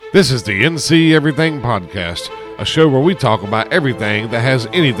This is the NC Everything Podcast, a show where we talk about everything that has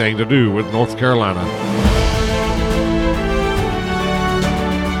anything to do with North Carolina.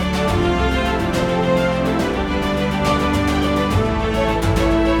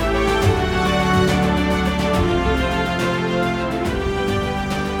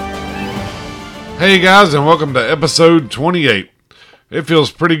 Hey guys, and welcome to episode 28. It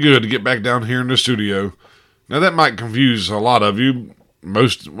feels pretty good to get back down here in the studio. Now that might confuse a lot of you,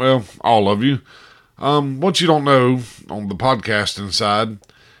 all of you. What you don't know on the podcasting side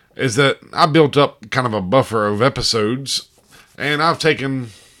is that I built up kind of a buffer of episodes, and I've taken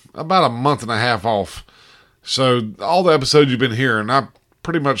about a month and a half off. So all the episodes you've been hearing, I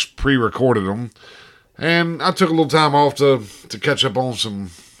pretty much pre-recorded them, and I took a little time off to catch up on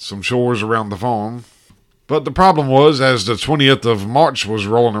some chores around the farm. But the problem was, as the 20th of March was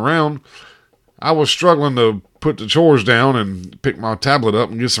rolling around, I was struggling to put the chores down and pick my tablet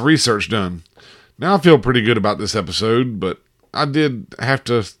up and get some research done. Now I feel pretty good about this episode, but I did have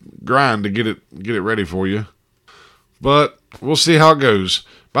to grind to get it ready for you. But we'll see how it goes.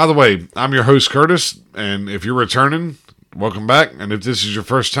 By the way, I'm your host Curtis, and if you're returning, welcome back. And if this is your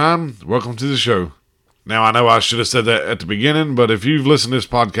first time, welcome to the show. Now, I know I should have said that at the beginning, but if you've listened to this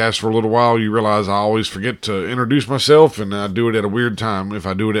podcast for a little while, you realize I always forget to introduce myself, and I do it at a weird time, if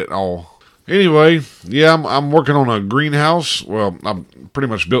I do it at all. Anyway, yeah, I'm working on a greenhouse. Well, I pretty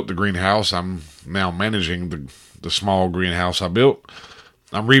much built the greenhouse. I'm now managing the small greenhouse I built.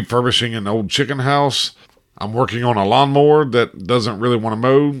 I'm refurbishing an old chicken house. I'm working on a lawnmower that doesn't really want to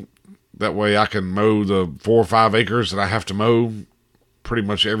mow. That way I can mow the 4 or 5 acres that I have to mow pretty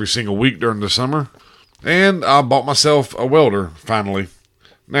much every single week during the summer. And I bought myself a welder, finally.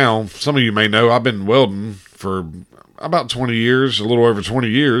 Now, some of you may know I've been welding for about 20 years, a little over 20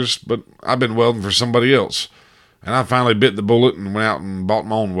 years, but I've been welding for somebody else. And I finally bit the bullet and went out and bought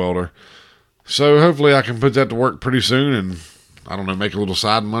my own welder. So hopefully I can put that to work pretty soon and, I don't know, make a little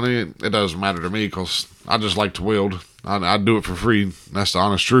side money. It doesn't matter to me because I just like to weld. I do it for free. That's the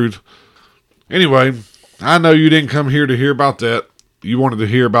honest truth. Anyway, I know you didn't come here to hear about that. You wanted to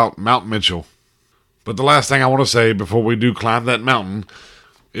hear about Mount Mitchell. But the last thing I want to say before we do climb that mountain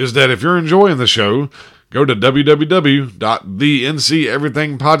is that if you're enjoying the show, go to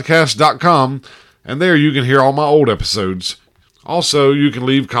www.thenceverythingpodcast.com, and there you can hear all my old episodes. Also, you can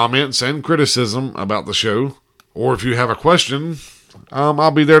leave comments and criticism about the show, or if you have a question,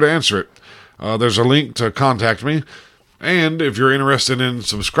 I'll be there to answer it. There's a link to contact me, and if you're interested in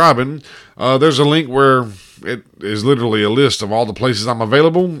subscribing, there's a link where it is literally a list of all the places I'm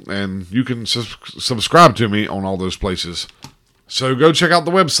available, and you can subscribe to me on all those places. So go check out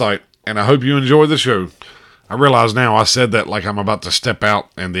the website, and I hope you enjoy the show. I realize now I said that like I'm about to step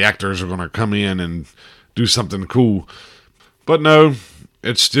out and the actors are going to come in and do something cool. But no,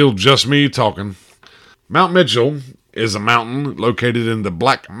 it's still just me talking. Mount Mitchell is a mountain located in the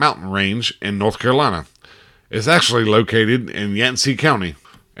Black Mountain Range in North Carolina. It's actually located in Yancey County,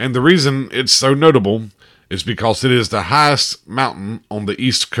 and the reason it's so notable is because it is the highest mountain on the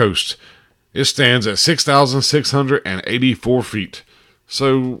East Coast. It stands at 6,684 feet,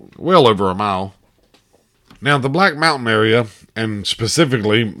 so well over a mile. Now, the Black Mountain area, and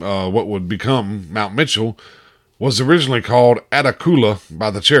specifically what would become Mount Mitchell, was originally called Attacula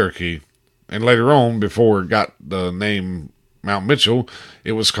by the Cherokee, and later on, before it got the name Mount Mitchell,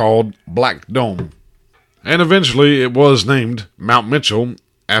 it was called Black Dome. And eventually, it was named Mount Mitchell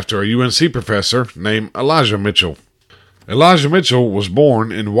after a UNC professor named Elijah Mitchell. Elijah Mitchell was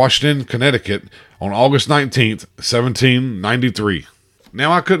born in Washington, Connecticut on August 19th, 1793.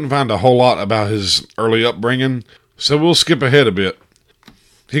 Now, I couldn't find a whole lot about his early upbringing, so we'll skip ahead a bit.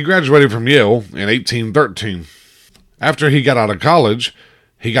 He graduated from Yale in 1813. After he got out of college,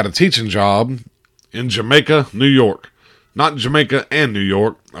 he got a teaching job in Jamaica, New York. Not Jamaica and New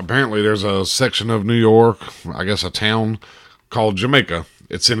York. Apparently there's a section of New York, I guess a town, called Jamaica.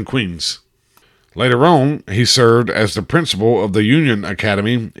 It's in Queens. Later on, he served as the principal of the Union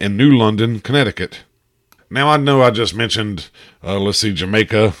Academy in New London, Connecticut. Now, I know I just mentioned,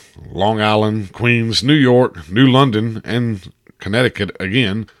 Jamaica, Long Island, Queens, New York, New London, and Connecticut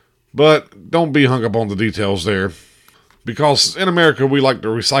again, but don't be hung up on the details there, because in America we like to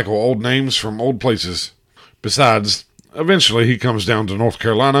recycle old names from old places. Besides, eventually he comes down to North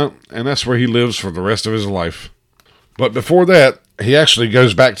Carolina, and that's where he lives for the rest of his life. But before that, he actually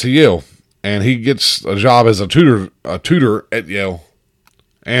goes back to Yale, and he gets a job as a tutor at Yale.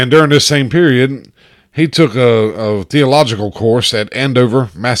 And during this same period, he took a theological course at Andover,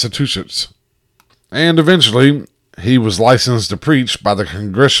 Massachusetts. And eventually, he was licensed to preach by the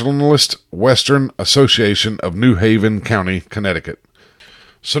Congregationalist Western Association of New Haven County, Connecticut.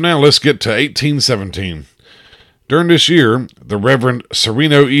 So now let's get to 1817. During this year, the Reverend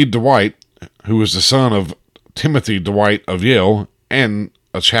Sereno E. Dwight, who was the son of Timothy Dwight of Yale and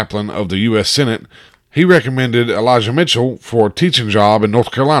a chaplain of the U.S. Senate, he recommended Elijah Mitchell for a teaching job in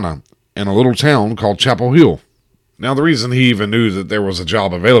North Carolina in a little town called Chapel Hill. Now, the reason he even knew that there was a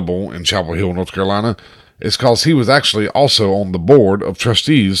job available in Chapel Hill, North Carolina, is because he was actually also on the board of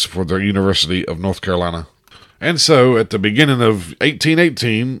trustees for the University of North Carolina. And so, at the beginning of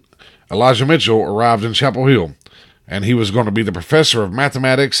 1818, Elijah Mitchell arrived in Chapel Hill, and he was going to be the professor of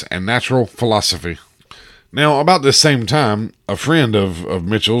mathematics and natural philosophy. Now, about this same time, a friend of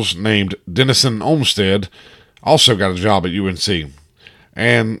Mitchell's named Denison Olmsted also got a job at UNC.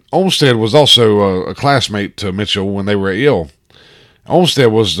 And Olmsted was also a classmate to Mitchell when they were at Yale.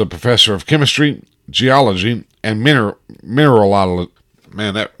 Olmsted was the professor of chemistry, geology, and mineralogy.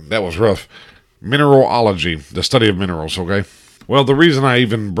 Man, that was rough. Mineralogy, the study of minerals, okay? Well, the reason I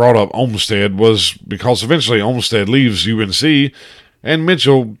even brought up Olmsted was because eventually Olmsted leaves UNC and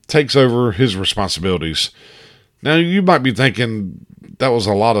Mitchell takes over his responsibilities. Now, you might be thinking that was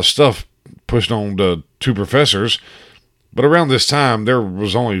a lot of stuff pushed on to two professors, but around this time, there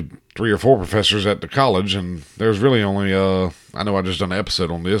was only 3 or 4 professors at the college, and there's really only, I know I just done an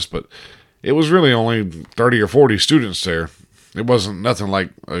episode on this, but it was really only 30 or 40 students there. It wasn't nothing like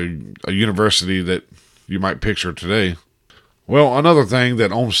a university that you might picture today. Well, another thing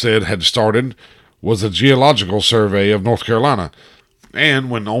that Olmsted had started was a geological survey of North Carolina. And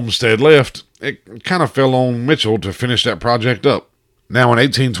when Olmsted left, it kind of fell on Mitchell to finish that project up. Now, in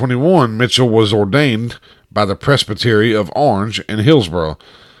 1821, Mitchell was ordained by the Presbytery of Orange and Hillsborough.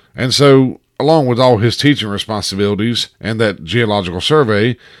 And so, along with all his teaching responsibilities and that geological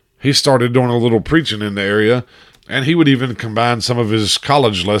survey, he started doing a little preaching in the area, and he would even combine some of his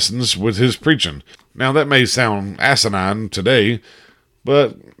college lessons with his preaching. Now, that may sound asinine today,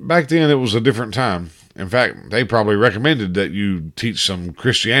 but back then it was a different time. In fact, they probably recommended that you teach some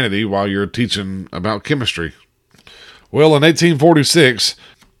Christianity while you're teaching about chemistry. Well, in 1846,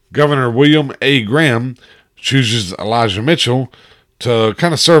 Governor William A. Graham chooses Elijah Mitchell to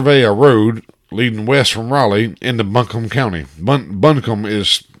kind of survey a road leading west from Raleigh into Buncombe County. Buncombe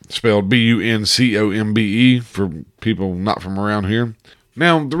is spelled Buncombe for people not from around here.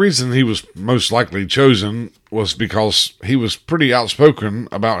 Now, the reason he was most likely chosen was because he was pretty outspoken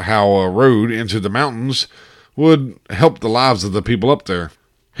about how a road into the mountains would help the lives of the people up there.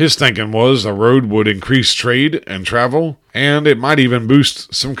 His thinking was a road would increase trade and travel, and it might even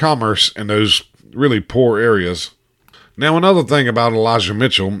boost some commerce in those really poor areas. Now, another thing about Elijah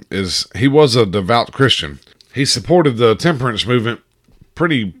Mitchell is he was a devout Christian. He supported the temperance movement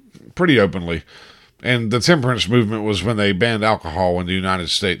pretty openly. And the temperance movement was when they banned alcohol in the United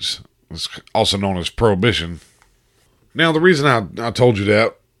States. It's also known as Prohibition. Now, the reason I told you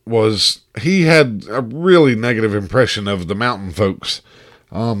that was he had a really negative impression of the mountain folks.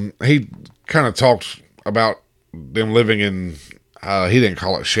 He kind of talked about them living in, he didn't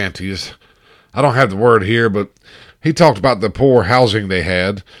call it shanties. I don't have the word here, but he talked about the poor housing they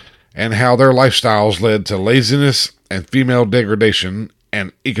had and how their lifestyles led to laziness and female degradation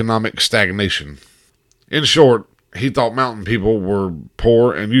and economic stagnation. In short, he thought mountain people were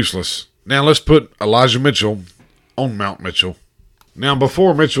poor and useless. Now let's put Elijah Mitchell on Mount Mitchell. Now,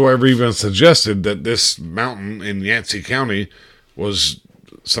 before Mitchell ever even suggested that this mountain in Yancey County was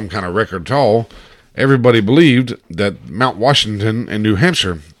some kind of record tall, everybody believed that Mount Washington in New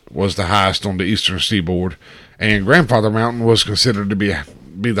Hampshire was the highest on the eastern seaboard, and Grandfather Mountain was considered to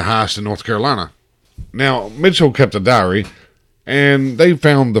be the highest in North Carolina. Now, Mitchell kept a diary, and they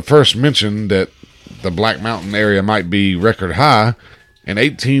found the first mention that the Black Mountain area might be record high in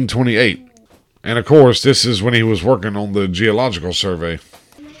 1828. And of course, this is when he was working on the geological survey.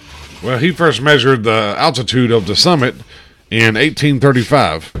 Well, he first measured the altitude of the summit in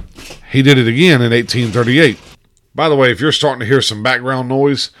 1835. He did it again in 1838. By the way, if you're starting to hear some background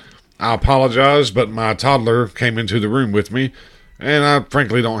noise, I apologize, but my toddler came into the room with me, and I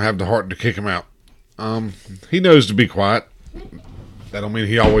frankly don't have the heart to kick him out. He knows to be quiet. That don't mean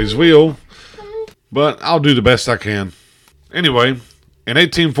he always will, but I'll do the best I can. Anyway, in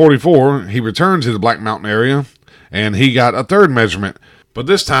 1844, he returned to the Black Mountain area, and he got a third measurement, but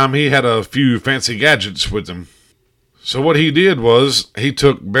this time he had a few fancy gadgets with him. So what he did was, he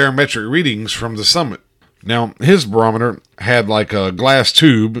took barometric readings from the summit. Now, his barometer had like a glass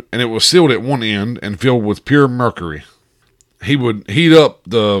tube, and it was sealed at one end and filled with pure mercury. He would heat up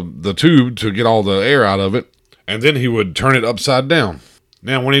the tube to get all the air out of it, and then he would turn it upside down.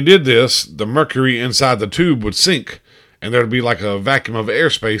 Now, when he did this, the mercury inside the tube would sink, and there would be like a vacuum of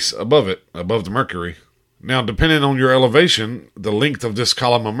airspace above it, above the mercury. Now, depending on your elevation, the length of this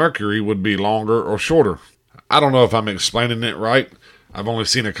column of mercury would be longer or shorter. I don't know if I'm explaining it right. I've only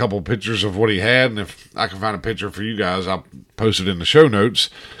seen a couple pictures of what he had, and if I can find a picture for you guys, I'll post it in the show notes.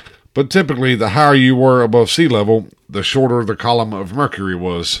 But typically, the higher you were above sea level, the shorter the column of mercury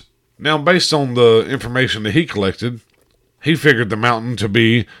was. Now, based on the information that he collected, he figured the mountain to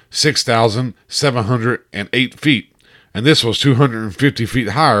be 6,708 feet, and this was 250 feet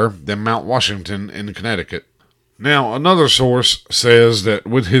higher than Mount Washington in Connecticut. Now, another source says that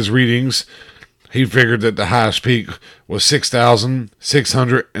with his readings, he figured that the highest peak was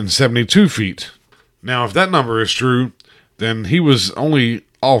 6,672 feet. Now, if that number is true, then he was only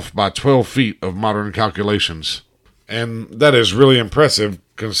off by 12 feet of modern calculations. And that is really impressive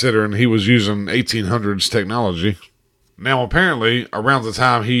considering he was using 1800s technology. Now, apparently, around the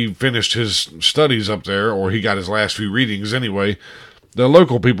time he finished his studies up there, or he got his last few readings anyway, the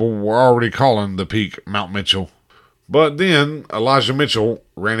local people were already calling the peak Mount Mitchell. But then Elijah Mitchell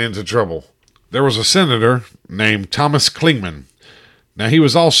ran into trouble. There was a senator named Thomas Clingman. Now, he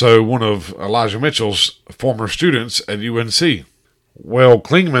was also one of Elijah Mitchell's former students at UNC. Well,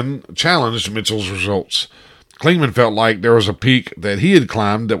 Clingman challenged Mitchell's results. Clingman felt like there was a peak that he had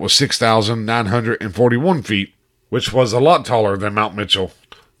climbed that was 6,941 feet, which was a lot taller than Mount Mitchell.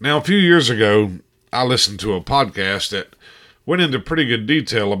 Now, a few years ago, I listened to a podcast that went into pretty good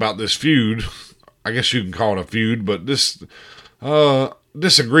detail about this feud. I guess you can call it a feud, but this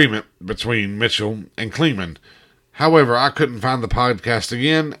disagreement between Mitchell and Clingman. However, I couldn't find the podcast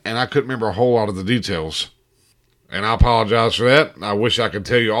again, and I couldn't remember a whole lot of the details. And I apologize for that. I wish I could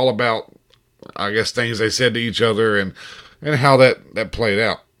tell you all about, I guess, things they said to each other and how that played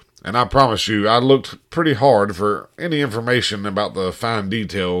out. And I promise you, I looked pretty hard for any information about the fine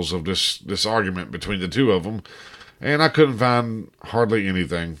details of this argument between the two of them, and I couldn't find hardly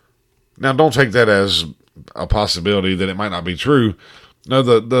anything. Now, don't take that as a possibility that it might not be true. No,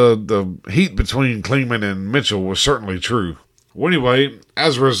 the heat between Clingman and Mitchell was certainly true. Well, anyway,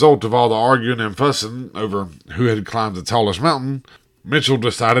 as a result of all the arguing and fussing over who had climbed the tallest mountain, Mitchell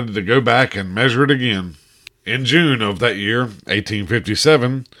decided to go back and measure it again. In June of that year,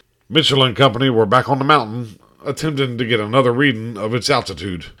 1857, Mitchell and company were back on the mountain, attempting to get another reading of its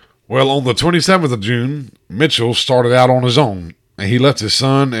altitude. Well, on the 27th of June, Mitchell started out on his own, and he left his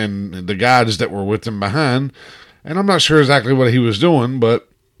son and the guides that were with him behind, and I'm not sure exactly what he was doing, but,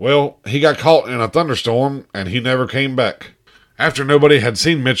 well, he got caught in a thunderstorm, and he never came back. After nobody had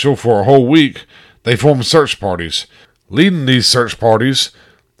seen Mitchell for a whole week, they formed search parties. Leading these search parties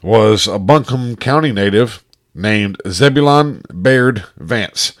was a Buncombe County native named Zebulon Baird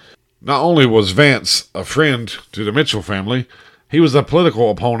Vance. Not only was Vance a friend to the Mitchell family, he was a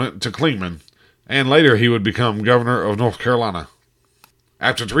political opponent to Clingman, and later he would become governor of North Carolina.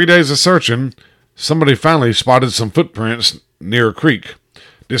 After 3 days of searching, somebody finally spotted some footprints near a creek.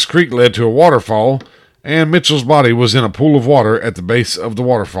 This creek led to a waterfall, and Mitchell's body was in a pool of water at the base of the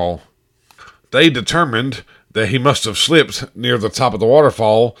waterfall. They determined that he must have slipped near the top of the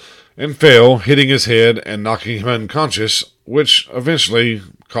waterfall and fell, hitting his head and knocking him unconscious, which eventually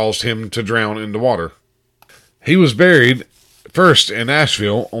caused him to drown in the water. He was buried first in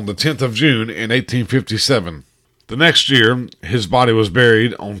Asheville on the 10th of June in 1857. The next year, his body was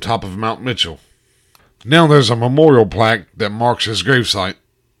buried on top of Mount Mitchell. Now there's a memorial plaque that marks his gravesite.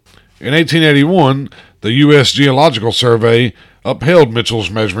 In 1881, the U.S. Geological Survey upheld Mitchell's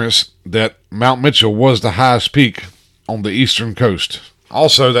measurements that Mount Mitchell was the highest peak on the eastern coast.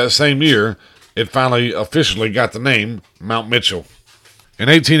 Also, that same year, it finally officially got the name Mount Mitchell. In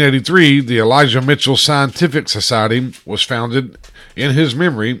 1883, the Elijah Mitchell Scientific Society was founded in his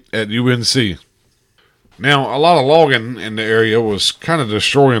memory at UNC. Now, a lot of logging in the area was kind of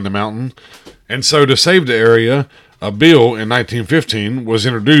destroying the mountain, and so to save the area, a bill in 1915 was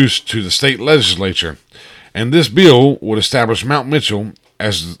introduced to the state legislature, and this bill would establish Mount Mitchell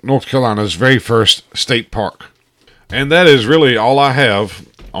as North Carolina's very first state park. And that is really all I have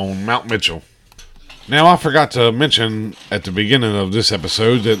on Mount Mitchell. Now, I forgot to mention at the beginning of this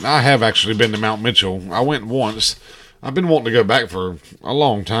episode that I have actually been to Mount Mitchell. I went once. I've been wanting to go back for a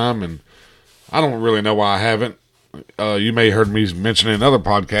long time, and I don't really know why I haven't. You may have heard me mention in other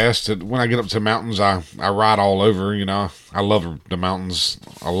podcasts that when I get up to mountains, I ride all over. You know, I love the mountains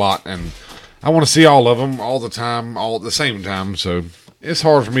a lot, and I want to see all of them all the time, all at the same time. So it's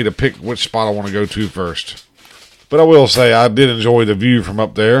hard for me to pick which spot I want to go to first. But I will say I did enjoy the view from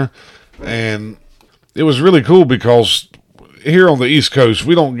up there, and it was really cool because here on the East Coast,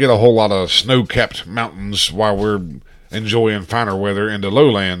 we don't get a whole lot of snow-capped mountains while we're enjoying finer weather in the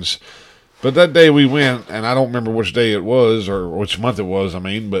lowlands. But that day we went, and I don't remember which day it was or which month it was,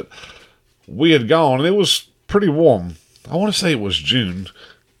 but we had gone, and it was pretty warm. I want to say it was June,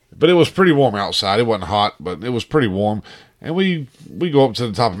 but it was pretty warm outside. It wasn't hot, but it was pretty warm. And we go up to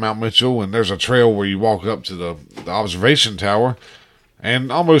the top of Mount Mitchell, and there's a trail where you walk up to the observation tower.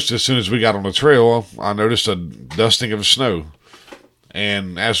 And almost as soon as we got on the trail, I noticed a dusting of snow.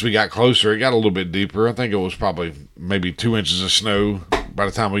 And as we got closer, it got a little bit deeper. I think it was probably maybe 2 inches of snow by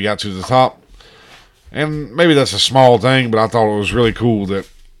the time we got to the top. And maybe that's a small thing, but I thought it was really cool that,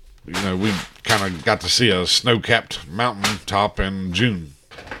 we kind of got to see a snow-capped mountain top in June.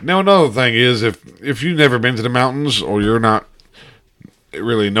 Now, another thing is, if you've never been to the mountains or you're not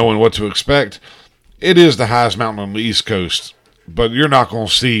really knowing what to expect, it is the highest mountain on the East Coast. But you're not going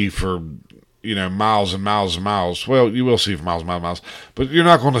to see for, miles and miles and miles. Well, you will see for miles and miles and miles. But you're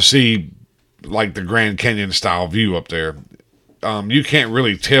not going to see, like, the Grand Canyon-style view up there. You can't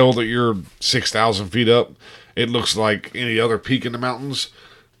really tell that you're 6,000 feet up. It looks like any other peak in the mountains.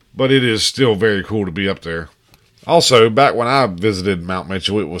 But it is still very cool to be up there. Also, back when I visited Mount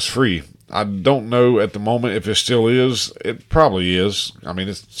Mitchell, it was free. I don't know at the moment if it still is. It probably is. I mean,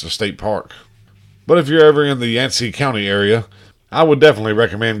 it's a state park. But if you're ever in the Yancey County area, I would definitely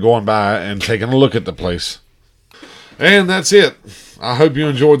recommend going by and taking a look at the place. And that's it. I hope you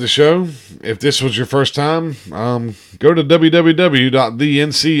enjoyed the show. If this was your first time, go to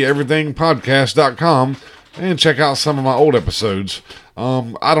www.thenceverythingpodcast.com and check out some of my old episodes.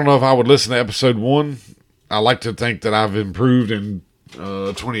 I don't know if I would listen to episode 1. I like to think that I've improved in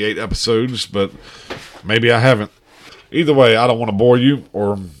 28 episodes, but maybe I haven't. Either way, I don't want to bore you,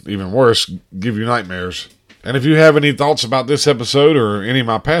 or even worse, give you nightmares. And if you have any thoughts about this episode or any of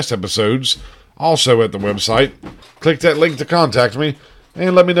my past episodes, also at the website, click that link to contact me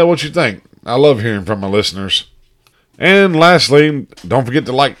and let me know what you think. I love hearing from my listeners. And lastly, don't forget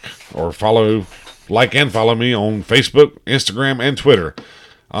to like and follow me on Facebook, Instagram, and Twitter.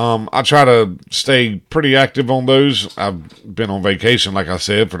 I try to stay pretty active on those. I've been on vacation, like I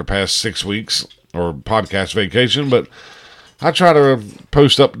said, for the past 6 weeks, or podcast vacation, but I try to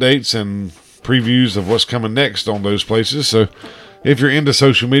post updates and previews of what's coming next on those places. So if you're into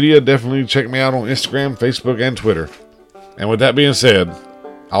social media, definitely check me out on Instagram, Facebook, and Twitter. And with that being said,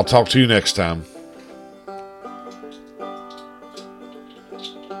 I'll talk to you next time.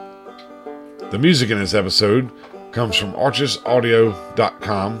 The music in this episode comes from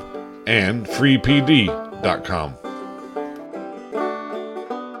archesaudio.com and freepd.com.